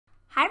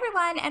Hi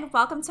everyone and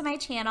welcome to my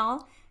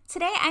channel.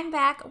 Today I'm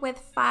back with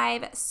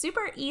 5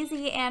 super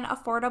easy and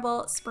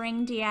affordable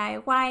spring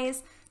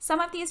DIYs. Some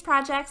of these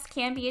projects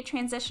can be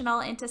transitional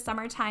into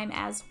summertime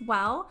as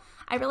well.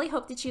 I really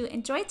hope that you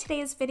enjoyed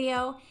today's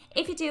video.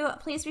 If you do,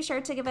 please be sure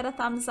to give it a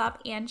thumbs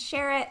up and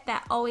share it.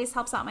 That always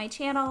helps out my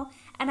channel.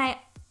 And I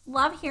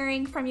love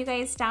hearing from you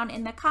guys down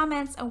in the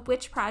comments on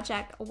which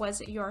project was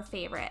your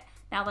favorite.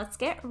 Now let's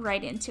get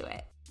right into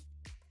it.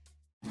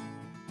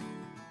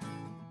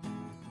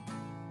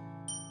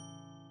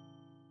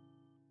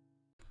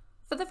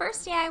 For the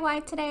first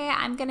DIY today,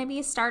 I'm going to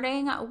be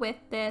starting with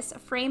this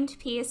framed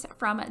piece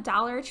from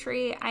Dollar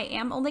Tree. I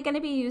am only going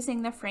to be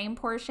using the frame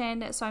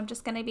portion, so I'm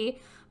just going to be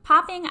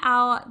popping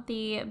out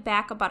the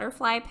back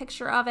butterfly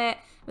picture of it.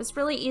 It was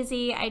really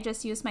easy. I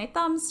just used my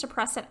thumbs to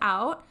press it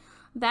out.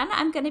 Then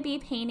I'm going to be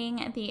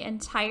painting the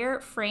entire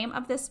frame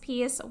of this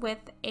piece with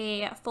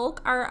a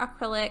folk art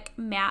acrylic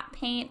matte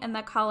paint in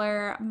the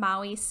color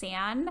Maui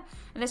Sand.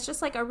 And it's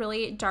just like a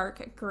really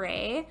dark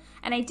gray.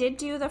 And I did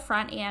do the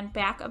front and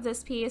back of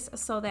this piece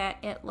so that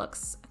it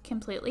looks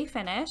completely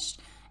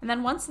finished. And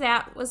then once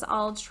that was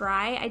all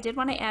dry, I did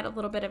want to add a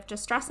little bit of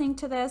distressing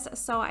to this,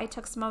 so I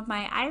took some of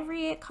my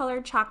ivory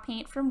colored chalk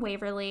paint from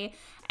Waverly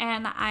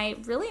and I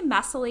really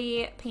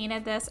messily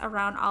painted this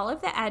around all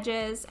of the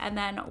edges, and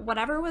then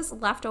whatever was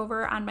left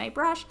over on my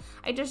brush,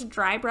 I just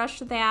dry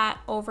brushed that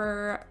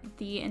over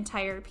the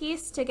entire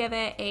piece to give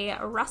it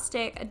a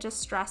rustic,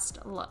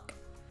 distressed look.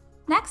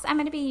 Next, I'm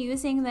going to be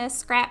using this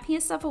scrap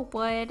piece of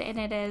wood, and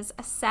it is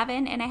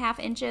 7.5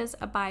 inches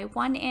by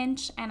 1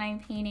 inch, and I'm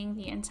painting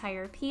the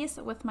entire piece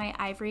with my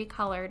ivory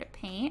colored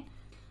paint.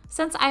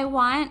 Since I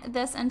want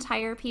this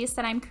entire piece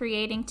that I'm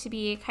creating to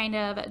be kind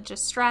of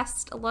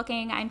distressed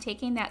looking, I'm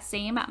taking that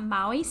same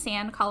Maui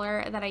Sand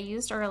color that I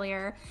used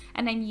earlier,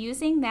 and I'm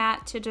using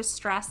that to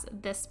distress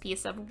this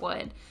piece of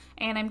wood.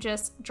 And I'm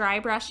just dry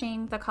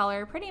brushing the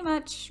color pretty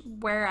much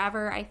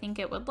wherever I think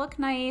it would look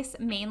nice,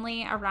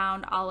 mainly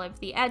around all of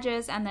the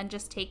edges, and then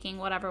just taking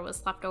whatever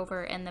was left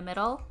over in the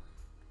middle.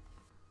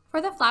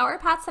 For the flower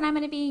pots that I'm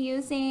going to be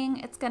using,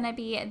 it's going to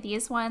be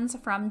these ones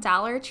from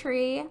Dollar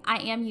Tree. I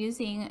am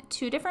using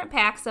 2 different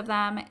packs of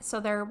them, so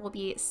there will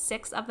be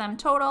 6 of them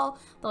total.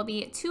 There'll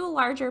be 2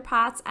 larger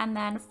pots and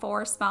then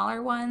 4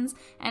 smaller ones,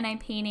 and I'm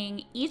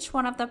painting each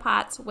one of the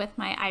pots with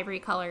my ivory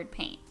colored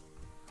paint.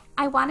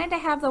 I wanted to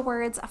have the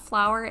words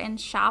flower and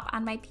shop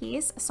on my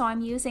piece, so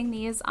I'm using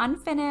these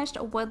unfinished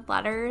wood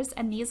letters,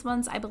 and these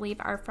ones I believe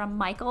are from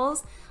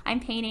Michaels. I'm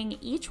painting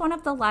each one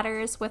of the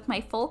letters with my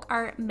folk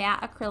art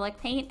matte acrylic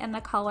paint in the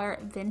color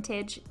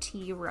Vintage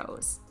Tea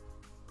Rose.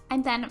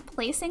 I'm then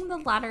placing the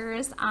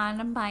letters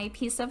on my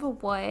piece of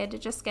wood,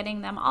 just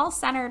getting them all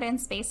centered and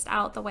spaced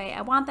out the way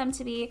I want them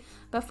to be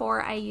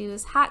before I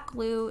use hot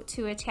glue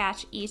to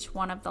attach each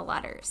one of the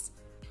letters.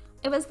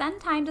 It was then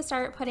time to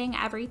start putting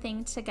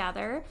everything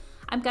together.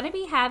 I'm going to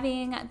be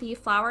having the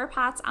flower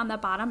pots on the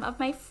bottom of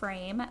my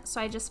frame, so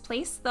I just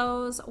placed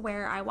those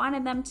where I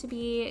wanted them to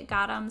be,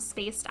 got them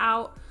spaced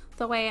out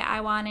the way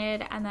I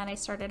wanted, and then I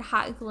started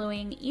hot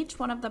gluing each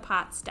one of the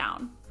pots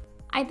down.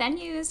 I then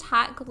used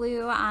hot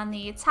glue on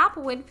the top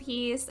wood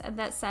piece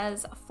that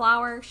says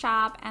flower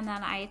shop, and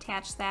then I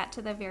attached that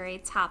to the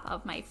very top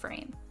of my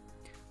frame.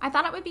 I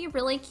thought it would be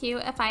really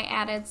cute if I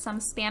added some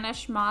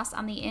Spanish moss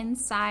on the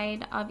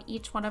inside of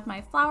each one of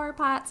my flower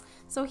pots.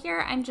 So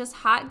here I'm just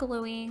hot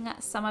gluing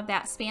some of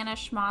that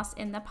Spanish moss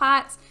in the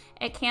pots.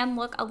 It can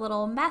look a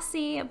little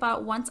messy,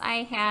 but once I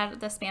had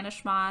the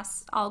Spanish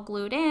moss all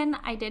glued in,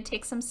 I did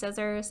take some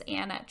scissors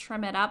and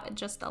trim it up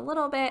just a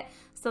little bit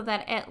so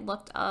that it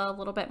looked a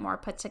little bit more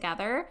put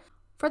together.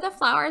 For the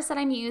flowers that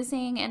I'm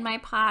using in my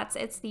pots,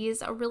 it's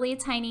these really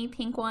tiny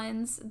pink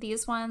ones.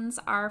 These ones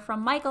are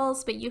from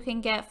Michaels, but you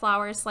can get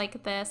flowers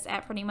like this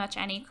at pretty much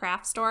any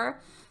craft store.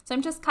 So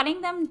I'm just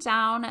cutting them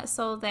down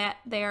so that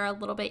they're a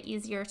little bit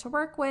easier to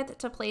work with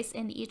to place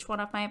in each one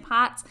of my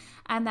pots.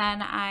 And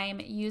then I'm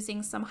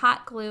using some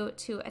hot glue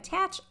to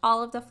attach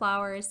all of the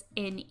flowers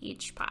in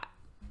each pot.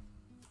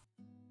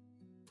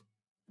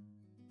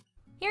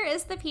 Here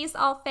is the piece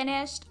all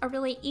finished, a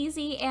really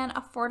easy and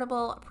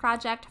affordable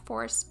project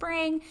for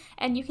spring,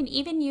 and you can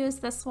even use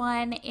this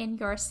one in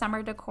your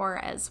summer decor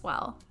as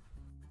well.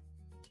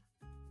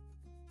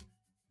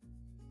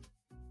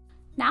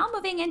 Now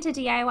moving into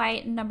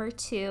DIY number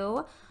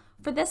 2.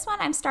 For this one,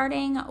 I'm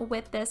starting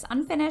with this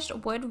unfinished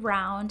wood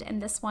round,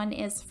 and this one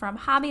is from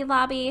Hobby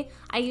Lobby.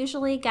 I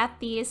usually get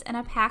these in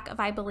a pack of,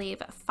 I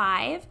believe,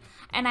 5,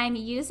 and I'm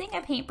using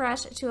a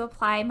paintbrush to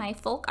apply my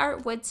folk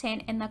art wood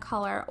tint in the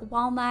color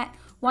Walnut.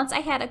 Once I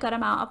had a good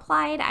amount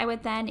applied, I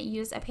would then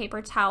use a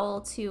paper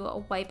towel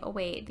to wipe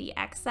away the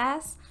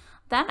excess.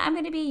 Then I'm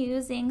going to be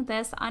using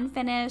this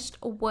unfinished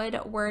wood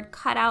word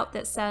cutout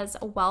that says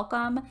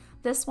welcome.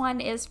 This one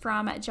is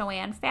from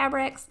Joann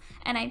Fabrics,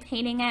 and I'm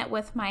painting it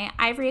with my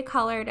ivory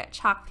colored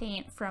chalk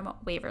paint from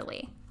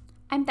Waverly.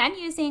 I'm then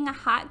using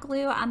hot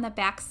glue on the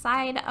back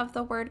side of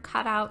the word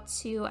cutout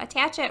to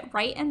attach it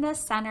right in the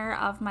center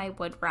of my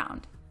wood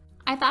round.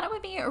 I thought it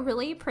would be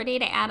really pretty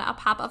to add a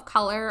pop of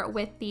color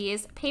with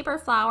these paper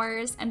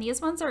flowers, and these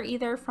ones are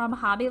either from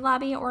Hobby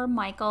Lobby or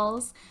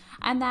Michaels.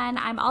 And then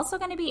I'm also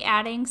going to be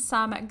adding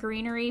some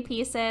greenery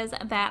pieces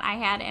that I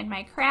had in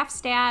my craft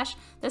stash.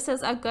 This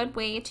is a good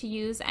way to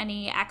use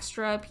any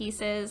extra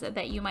pieces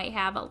that you might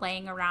have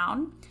laying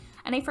around.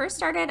 And I first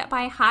started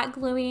by hot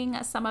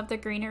gluing some of the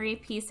greenery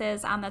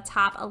pieces on the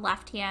top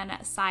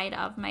left-hand side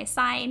of my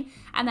sign.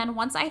 And then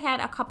once I had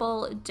a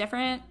couple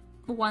different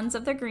ones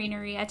of the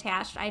greenery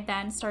attached, I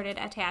then started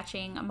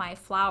attaching my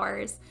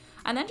flowers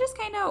and then just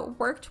kind of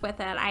worked with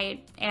it. I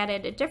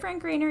added different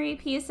greenery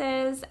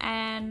pieces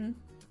and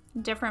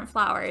different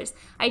flowers.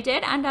 I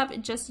did end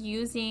up just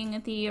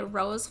using the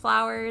rose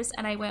flowers,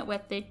 and I went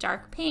with the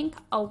dark pink,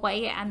 a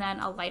white, and then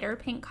a lighter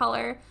pink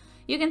color.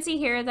 You can see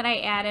here that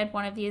I added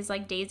one of these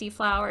like daisy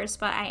flowers,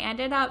 but I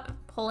ended up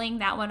pulling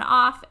that one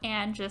off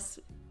and just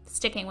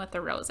sticking with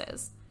the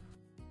roses.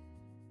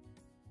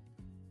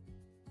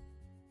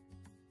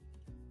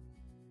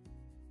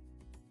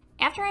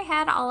 After I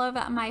had all of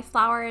my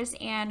flowers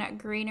and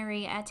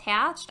greenery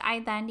attached, I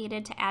then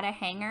needed to add a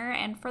hanger,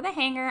 and for the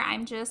hanger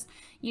I'm just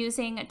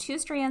using 2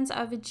 strands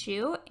of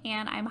jute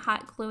and I'm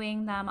hot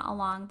gluing them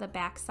along the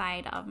back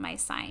side of my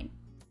sign.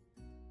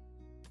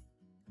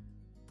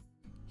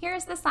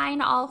 Here's the sign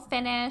all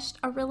finished,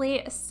 a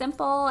really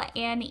simple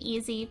and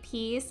easy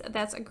piece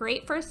that's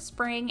great for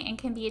spring and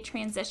can be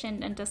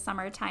transitioned into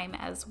summertime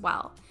as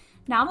well.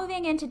 Now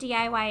moving into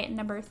DIY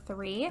number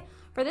 3.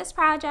 For this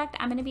project,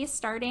 I'm going to be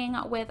starting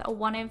with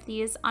one of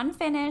these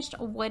unfinished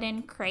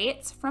wooden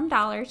crates from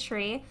Dollar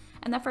Tree.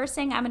 And the first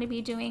thing I'm going to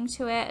be doing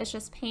to it is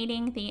just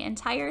painting the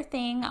entire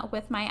thing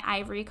with my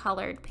ivory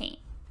colored paint.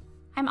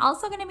 I'm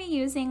also going to be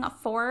using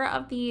 4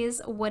 of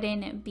these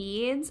wooden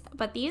beads,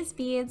 but these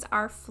beads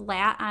are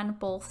flat on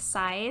both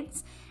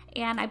sides.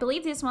 And I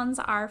believe these ones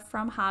are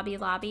from Hobby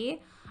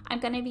Lobby. I'm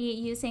going to be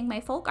using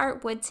my folk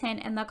art wood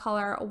tint in the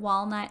color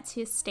walnut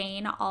to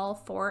stain all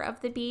 4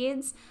 of the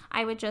beads.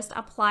 I would just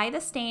apply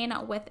the stain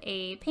with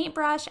a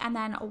paintbrush and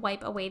then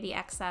wipe away the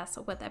excess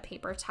with a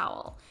paper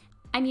towel.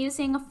 I'm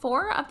using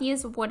 4 of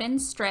these wooden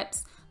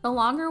strips. The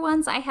longer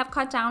ones I have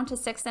cut down to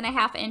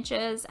 6.5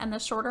 inches and the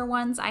shorter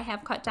ones I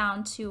have cut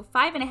down to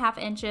 5.5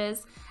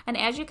 inches. And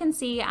as you can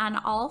see on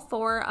all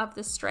 4 of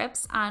the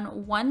strips,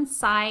 on one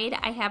side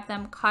I have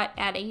them cut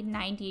at a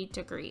 90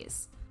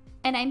 degrees.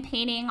 And I'm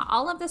painting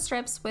all of the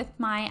strips with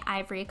my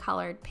ivory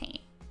colored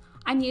paint.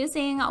 I'm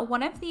using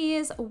one of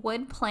these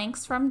wood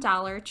planks from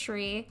Dollar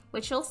Tree,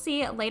 which you'll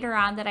see later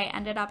on that I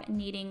ended up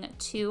needing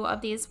 2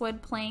 of these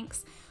wood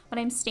planks, but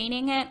I'm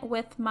staining it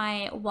with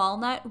my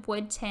walnut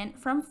wood tint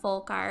from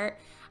Folk Art.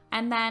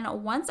 And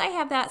then once I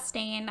have that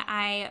stain,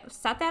 I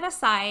set that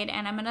aside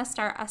and I'm gonna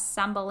start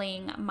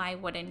assembling my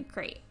wooden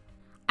crate.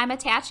 I'm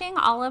attaching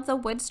all of the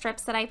wood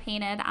strips that I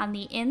painted on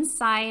the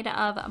inside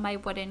of my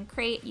wooden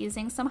crate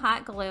using some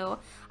hot glue.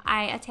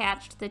 I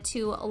attached the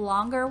 2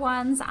 longer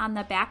ones on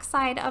the back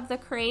side of the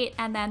crate,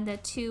 and then the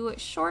 2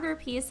 shorter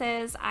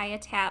pieces I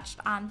attached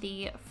on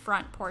the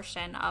front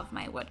portion of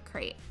my wood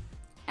crate.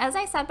 As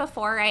I said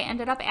before, I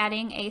ended up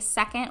adding a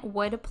second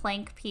wood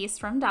plank piece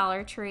from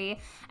Dollar Tree,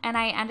 and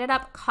I ended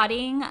up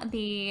cutting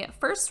the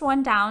first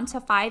one down to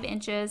 5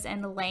 inches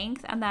in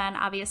length, and then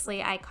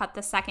obviously I cut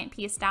the second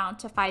piece down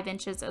to 5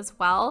 inches as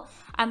well,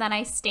 and then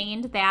I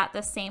stained that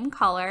the same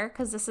color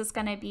because this is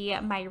going to be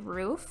my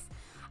roof.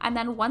 And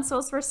then once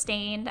those were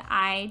stained,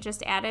 I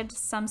just added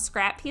some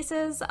scrap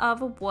pieces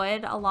of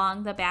wood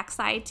along the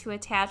backside to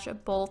attach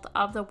both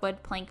of the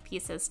wood plank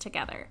pieces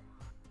together.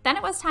 Then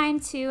it was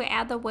time to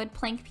add the wood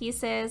plank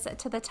pieces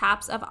to the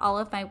tops of all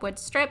of my wood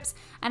strips,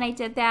 and I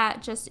did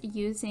that just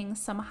using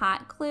some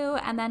hot glue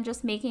and then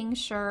just making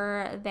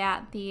sure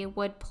that the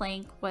wood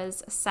plank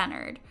was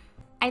centered.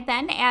 I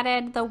then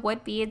added the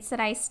wood beads that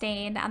I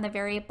stained on the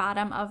very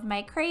bottom of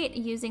my crate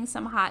using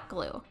some hot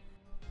glue.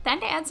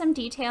 Then to add some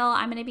detail,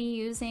 I'm going to be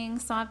using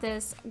some of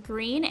this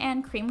green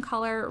and cream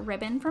color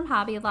ribbon from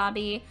Hobby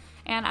Lobby.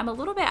 And I'm a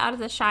little bit out of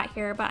the shot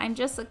here, but I'm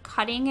just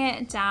cutting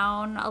it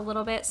down a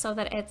little bit so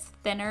that it's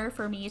thinner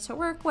for me to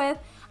work with.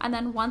 And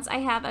then once I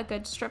have a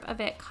good strip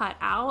of it cut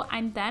out,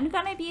 I'm then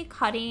going to be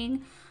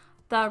cutting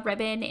the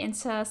ribbon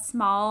into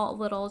small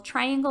little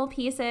triangle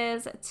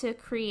pieces to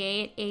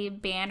create a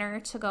banner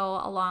to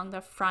go along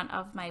the front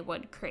of my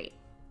wood crate.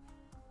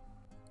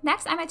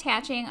 Next, I'm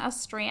attaching a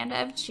strand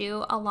of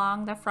jute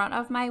along the front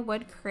of my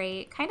wood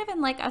crate, kind of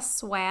in like a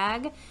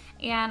swag,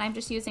 and I'm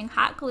just using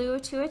hot glue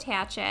to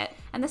attach it.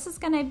 And this is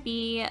gonna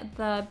be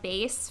the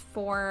base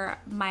for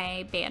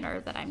my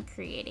banner that I'm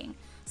creating.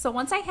 So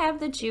once I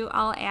have the jute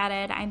all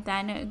added, I'm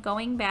then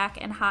going back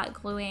and hot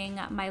gluing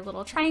my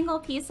little triangle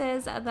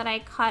pieces that I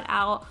cut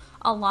out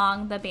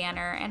along the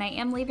banner, and I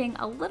am leaving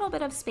a little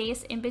bit of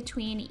space in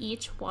between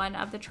each one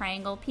of the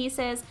triangle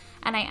pieces,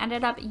 and I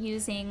ended up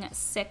using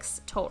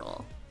 6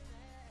 total.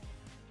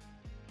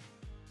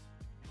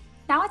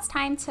 Now it's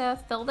time to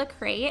fill the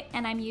crate,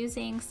 and I'm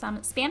using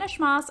some Spanish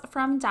moss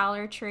from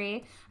Dollar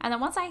Tree. And then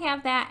once I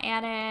have that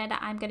added,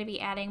 I'm going to be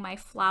adding my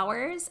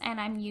flowers, and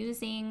I'm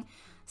using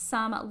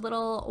some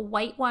little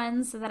white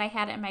ones that I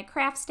had in my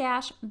craft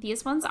stash.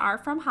 These ones are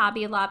from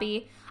Hobby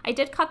Lobby. I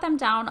did cut them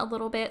down a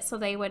little bit so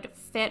they would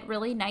fit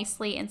really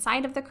nicely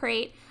inside of the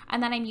crate.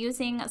 And then I'm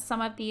using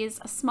some of these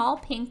small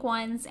pink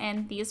ones,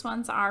 and these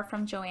ones are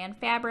from Joann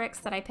Fabrics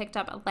that I picked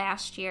up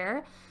last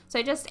year. So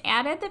I just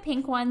added the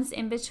pink ones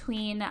in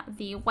between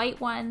the white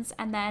ones,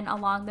 and then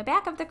along the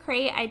back of the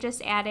crate, I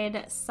just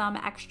added some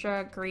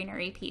extra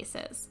greenery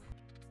pieces.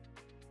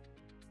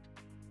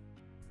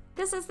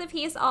 This is the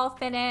piece all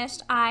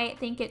finished. I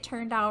think it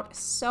turned out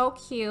so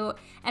cute,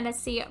 and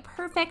it's the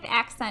perfect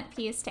accent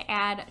piece to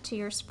add to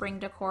your spring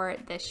decor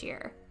this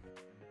year.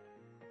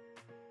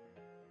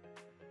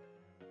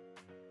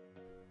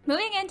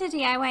 Moving into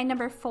DIY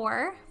number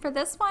 4, for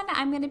this one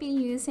I'm going to be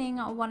using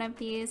one of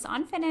these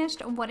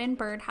unfinished wooden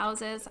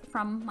birdhouses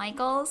from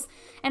Michaels.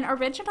 And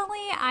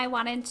originally I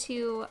wanted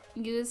to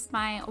use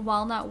my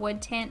walnut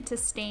wood tint to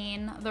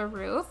stain the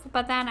roof,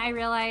 but then I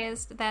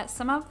realized that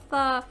some of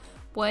the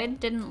wood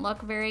didn't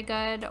look very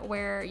good,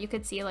 where you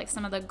could see like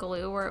some of the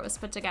glue where it was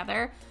put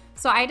together.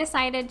 So I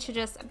decided to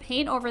just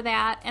paint over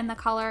that, and the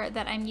color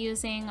that I'm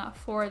using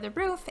for the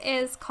roof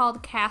is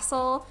called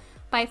Castle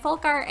by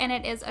Folk Art, and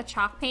it is a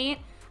chalk paint.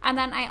 And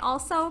then I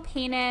also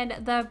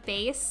painted the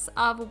base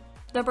of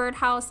the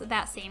birdhouse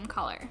that same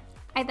color.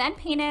 I then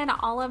painted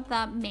all of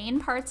the main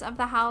parts of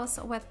the house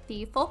with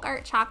the Folk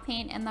Art chalk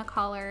paint in the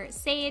color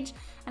Sage,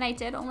 and I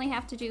did only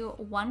have to do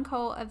one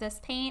coat of this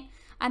paint.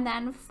 And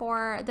then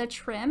for the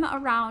trim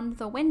around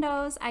the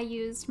windows, I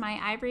used my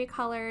ivory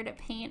colored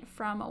paint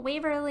from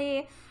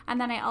Waverly,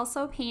 and then I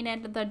also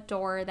painted the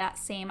door that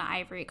same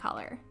ivory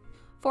color.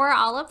 For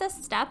all of the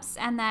steps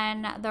and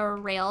then the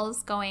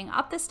rails going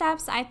up the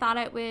steps, I thought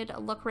it would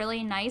look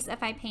really nice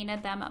if I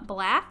painted them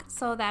black,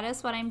 so that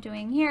is what I'm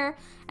doing here.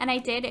 And I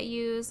did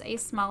use a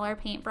smaller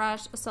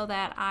paintbrush so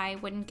that I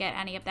wouldn't get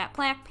any of that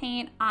black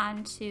paint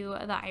onto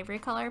the ivory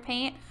color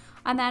paint.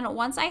 And then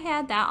once I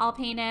had that all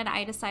painted,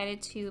 I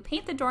decided to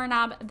paint the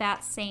doorknob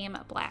that same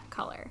black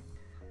color.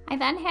 I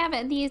then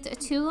have these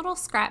 2 little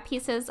scrap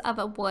pieces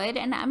of wood,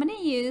 and I'm going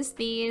to use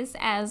these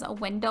as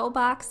window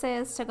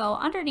boxes to go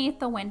underneath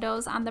the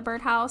windows on the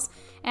birdhouse.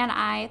 And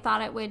I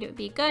thought it would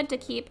be good to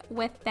keep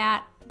with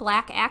that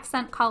black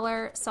accent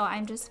color, so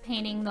I'm just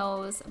painting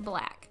those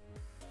black.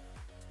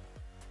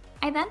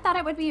 I then thought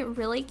it would be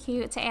really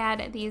cute to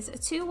add these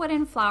 2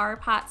 wooden flower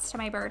pots to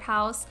my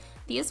birdhouse.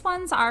 These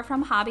ones are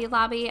from Hobby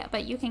Lobby,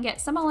 but you can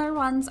get similar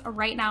ones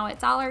right now at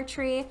Dollar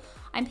Tree.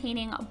 I'm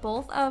painting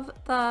both of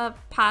the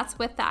pots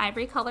with the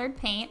ivory colored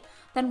paint.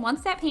 Then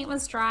once that paint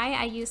was dry,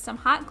 I used some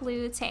hot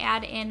glue to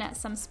add in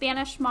some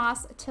Spanish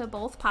moss to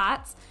both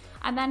pots.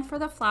 And then for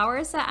the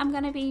flowers that I'm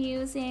going to be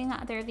using,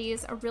 they're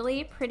these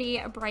really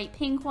pretty bright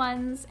pink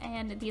ones,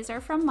 and these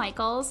are from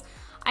Michaels.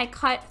 I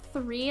cut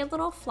 3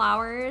 little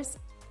flowers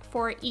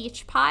for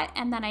each pot,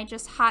 and then I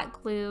just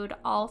hot glued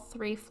all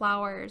 3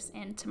 flowers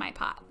into my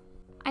pot.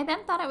 I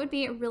then thought it would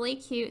be really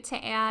cute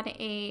to add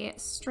a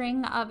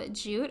string of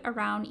jute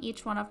around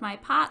each one of my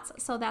pots,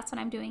 so that's what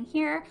I'm doing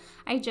here.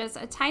 I just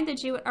tied the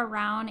jute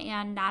around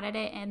and knotted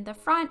it in the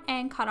front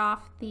and cut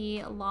off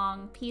the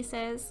long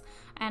pieces,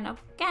 and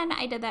again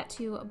I did that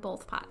to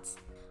both pots.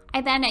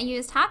 I then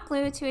used hot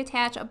glue to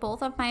attach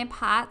both of my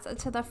pots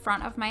to the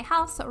front of my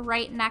house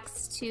right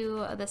next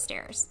to the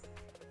stairs.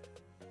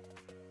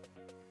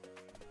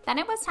 Then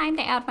it was time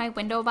to add my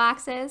window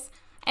boxes.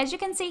 As you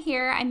can see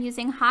here, I'm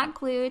using hot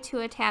glue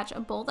to attach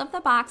both of the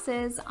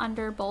boxes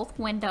under both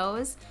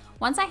windows.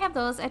 Once I have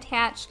those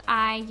attached,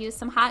 I use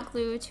some hot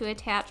glue to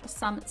attach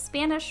some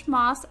Spanish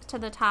moss to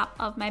the top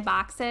of my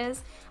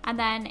boxes. And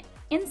then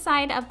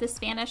inside of the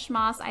Spanish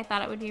moss, I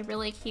thought it would be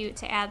really cute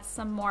to add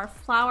some more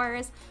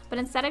flowers. But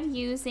instead of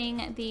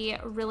using the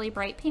really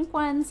bright pink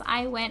ones,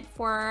 I went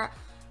for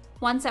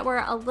ones that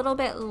were a little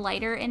bit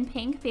lighter in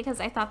pink because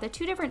I thought the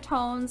 2 different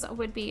tones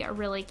would be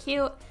really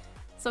cute.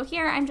 So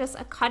here I'm just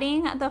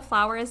cutting the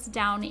flowers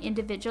down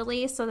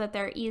individually so that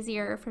they're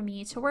easier for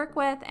me to work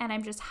with, and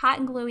I'm just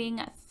hot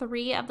gluing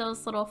 3 of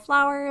those little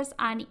flowers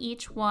on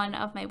each one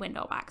of my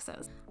window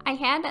boxes. I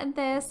had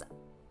this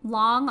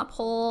long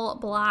pole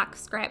block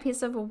scrap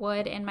piece of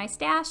wood in my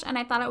stash, and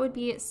I thought it would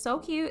be so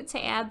cute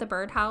to add the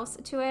birdhouse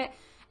to it.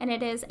 And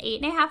it is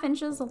 8.5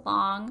 inches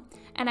long,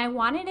 and I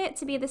wanted it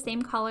to be the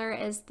same color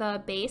as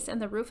the base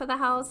and the roof of the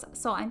house,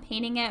 so I'm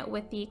painting it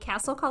with the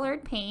castle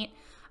colored paint.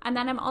 And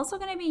then I'm also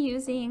going to be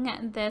using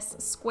this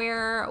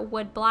square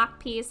wood block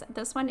piece.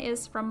 This one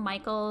is from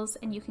Michaels,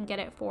 and you can get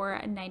it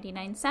for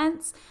 99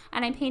 cents.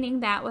 And I'm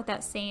painting that with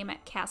that same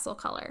castle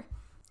color.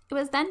 It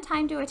was then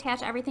time to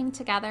attach everything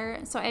together.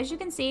 So as you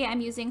can see,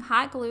 I'm using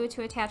hot glue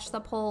to attach the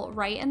pole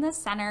right in the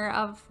center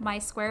of my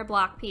square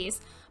block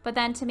piece. But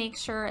then to make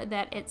sure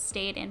that it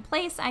stayed in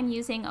place, I'm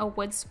using a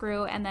wood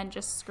screw and then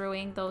just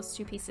screwing those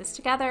 2 pieces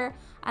together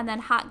and then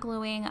hot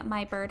gluing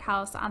my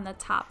birdhouse on the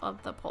top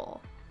of the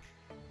pole.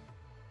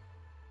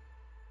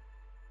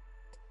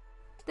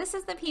 This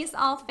is the piece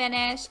all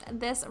finished.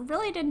 This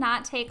really did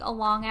not take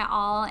long at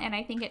all, and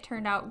I think it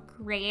turned out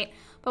great.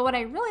 But what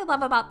I really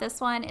love about this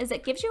one is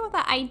it gives you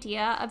the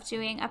idea of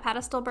doing a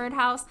pedestal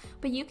birdhouse,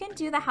 but you can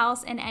do the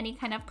house in any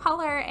kind of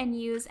color and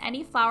use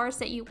any flowers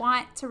that you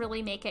want to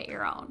really make it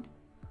your own.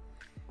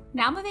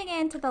 Now moving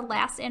into the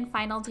last and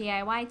final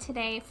DIY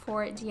today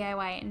for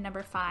DIY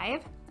number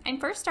 5. I'm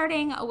first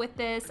starting with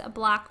this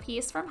block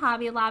piece from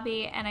Hobby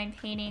Lobby, and I'm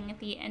painting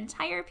the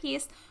entire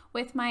piece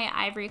with my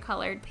ivory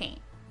colored paint.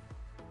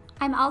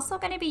 I'm also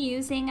going to be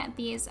using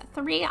these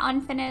 3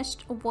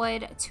 unfinished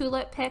wood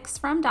tulip picks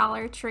from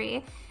Dollar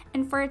Tree,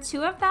 and for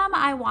 2 of them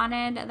I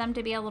wanted them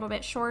to be a little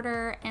bit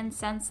shorter, and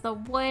since the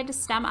wood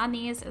stem on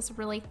these is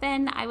really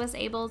thin, I was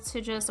able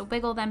to just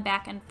wiggle them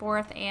back and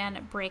forth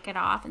and break it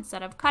off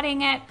instead of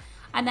cutting it.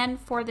 And then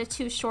for the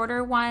 2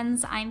 shorter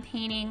ones, I'm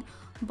painting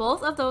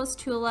both of those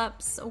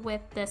tulips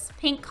with this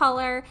pink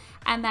color,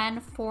 and then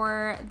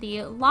for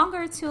the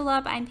longer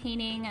tulip, I'm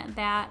painting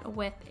that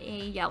with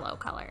a yellow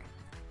color.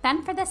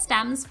 Then for the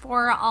stems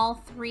for all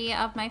 3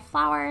 of my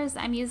flowers,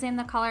 I'm using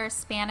the color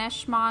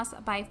Spanish Moss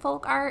by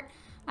Folk Art.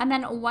 And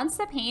then once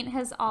the paint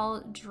has all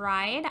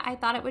dried, I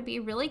thought it would be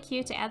really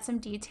cute to add some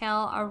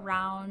detail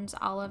around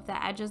all of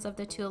the edges of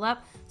the tulip.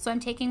 So I'm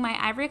taking my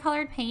ivory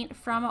colored paint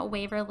from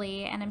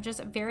Waverly, and I'm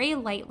just very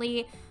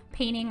lightly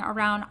painting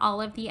around all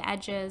of the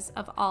edges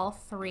of all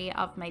 3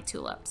 of my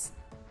tulips.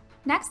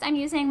 Next, I'm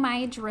using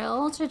my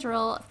drill to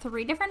drill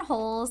 3 different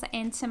holes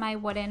into my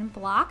wooden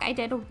block. I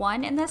did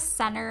one in the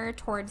center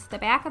towards the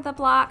back of the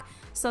block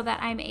so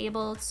that I'm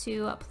able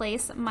to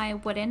place my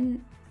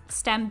wooden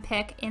stem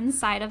pick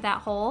inside of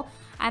that hole.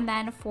 And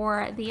then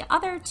for the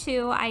other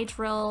 2, I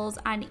drilled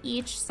on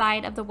each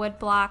side of the wood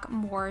block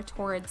more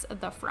towards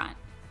the front.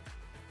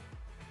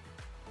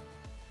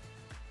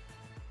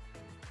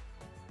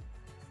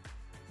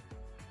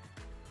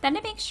 Then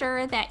to make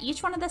sure that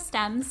each one of the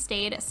stems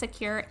stayed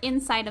secure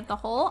inside of the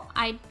hole,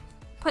 I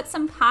put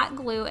some hot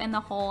glue in the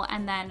hole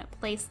and then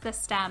placed the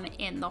stem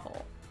in the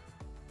hole.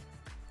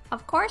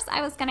 Of course,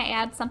 I was going to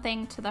add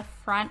something to the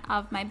front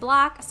of my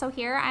block, so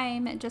here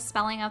I'm just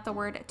spelling out the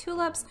word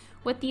tulips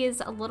with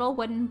these little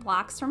wooden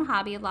blocks from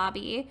Hobby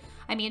Lobby.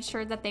 I made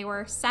sure that they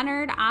were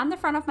centered on the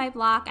front of my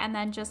block and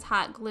then just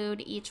hot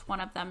glued each one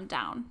of them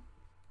down.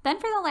 Then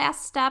for the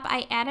last step,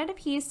 I added a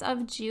piece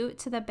of jute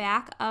to the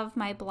back of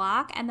my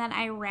block, and then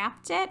I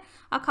wrapped it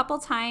a couple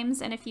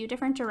times in a few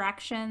different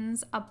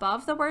directions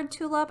above the word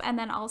tulip and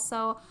then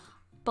also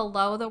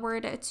below the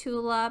word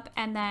tulip,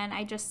 and then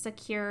I just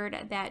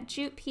secured that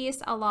jute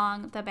piece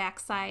along the back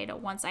side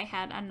once I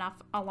had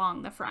enough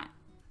along the front.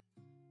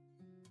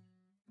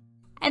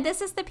 And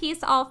this is the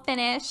piece all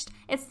finished.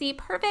 It's the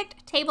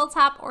perfect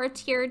tabletop or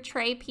tiered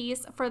tray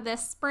piece for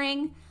this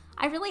spring.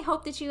 I really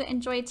hope that you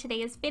enjoyed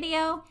today's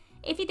video.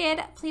 If you did,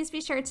 please be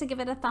sure to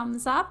give it a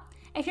thumbs up.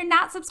 If you're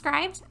not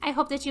subscribed, I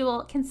hope that you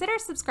will consider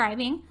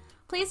subscribing.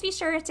 Please be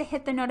sure to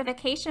hit the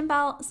notification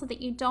bell so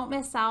that you don't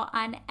miss out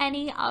on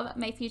any of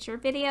my future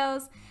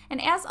videos.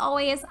 And as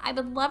always, I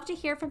would love to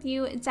hear from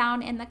you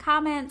down in the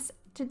comments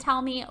to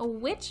tell me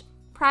which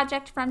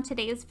project from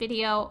today's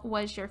video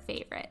was your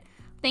favorite.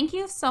 Thank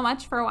you so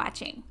much for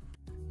watching.